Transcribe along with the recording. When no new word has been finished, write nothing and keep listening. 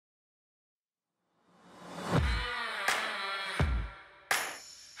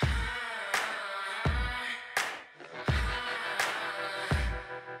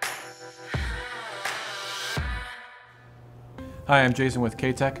Hi, I'm Jason with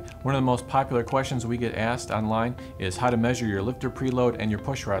Katech. One of the most popular questions we get asked online is how to measure your lifter preload and your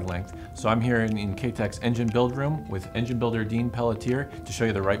pushrod length. So I'm here in Katech's engine build room with engine builder Dean Pelletier to show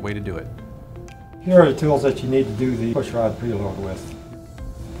you the right way to do it. Here are the tools that you need to do the pushrod preload with.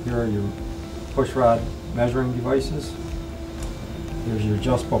 Here are your pushrod measuring devices. Here's your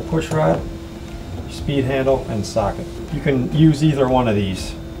adjustable pushrod, your speed handle, and socket. You can use either one of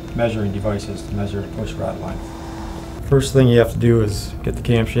these measuring devices to measure the pushrod length. First thing you have to do is get the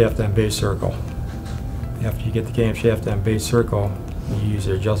camshaft on base circle. After you get the camshaft on base circle, you use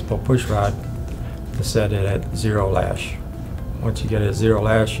your adjustable pushrod to set it at 0 lash. Once you get it at 0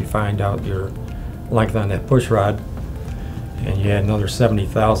 lash, you find out your length on that pushrod, and you add another 70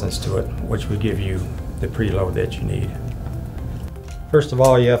 thousandths to it, which will give you the preload that you need. First of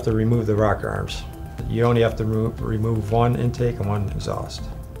all, you have to remove the rocker arms. You only have to remove one intake and one exhaust.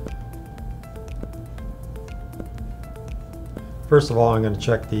 First of all, I'm going to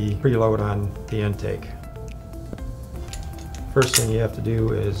check the preload on the intake. First thing you have to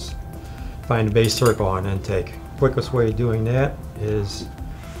do is find the base circle on intake. Quickest way of doing that is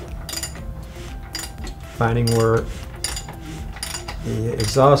finding where the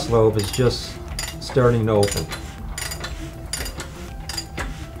exhaust lobe is just starting to open.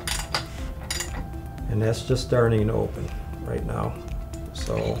 And that's just starting to open right now.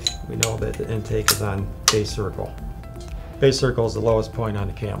 So we know that the intake is on base circle. Base circle is the lowest point on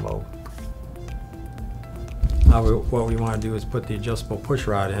the cam lobe. Now what we want to do is put the adjustable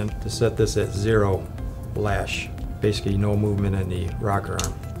pushrod in to set this at 0 lash. Basically no movement in the rocker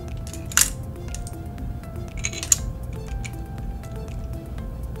arm.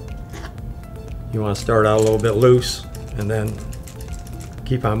 You want to start out a little bit loose and then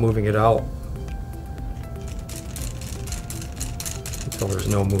keep on moving it out until there's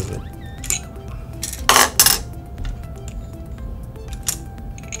no movement.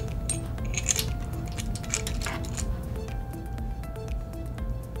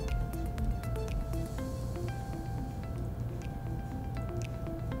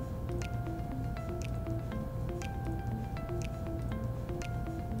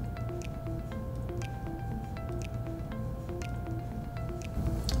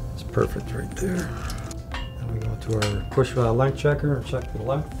 Perfect right there. Then we go to our pushrod length checker and check the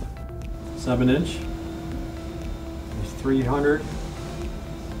length. 7 inch is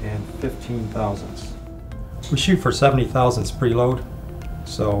 315 thousandths. We shoot for 70 thousandths preload,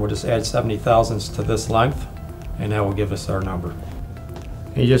 so we'll just add 70 thousandths to this length and that will give us our number.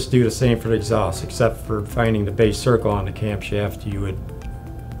 And you just do the same for the exhaust, except for finding the base circle on the camshaft. You would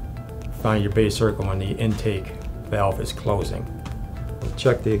find your base circle when the intake valve is closing.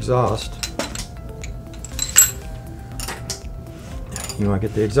 Check the exhaust. You want to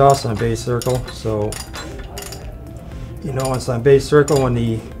get the exhaust on base circle, so you know it's on base circle when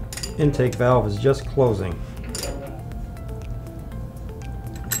the intake valve is just closing.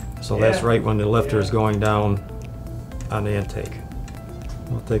 So that's right when the lifter is going down on the intake.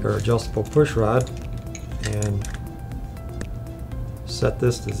 We'll take our adjustable pushrod and set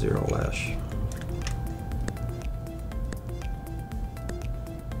this to 0 lash.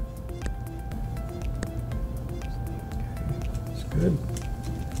 Good.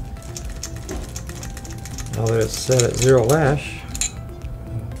 Now that it's set at 0 lash,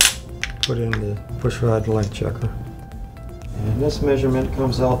 put in the pushrod length checker. And this measurement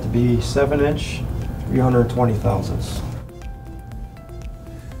comes out to be 7 inch, 320 thousandths.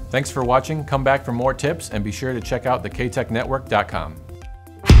 Thanks for watching. Come back for more tips and be sure to check out the KatechNetwork.com.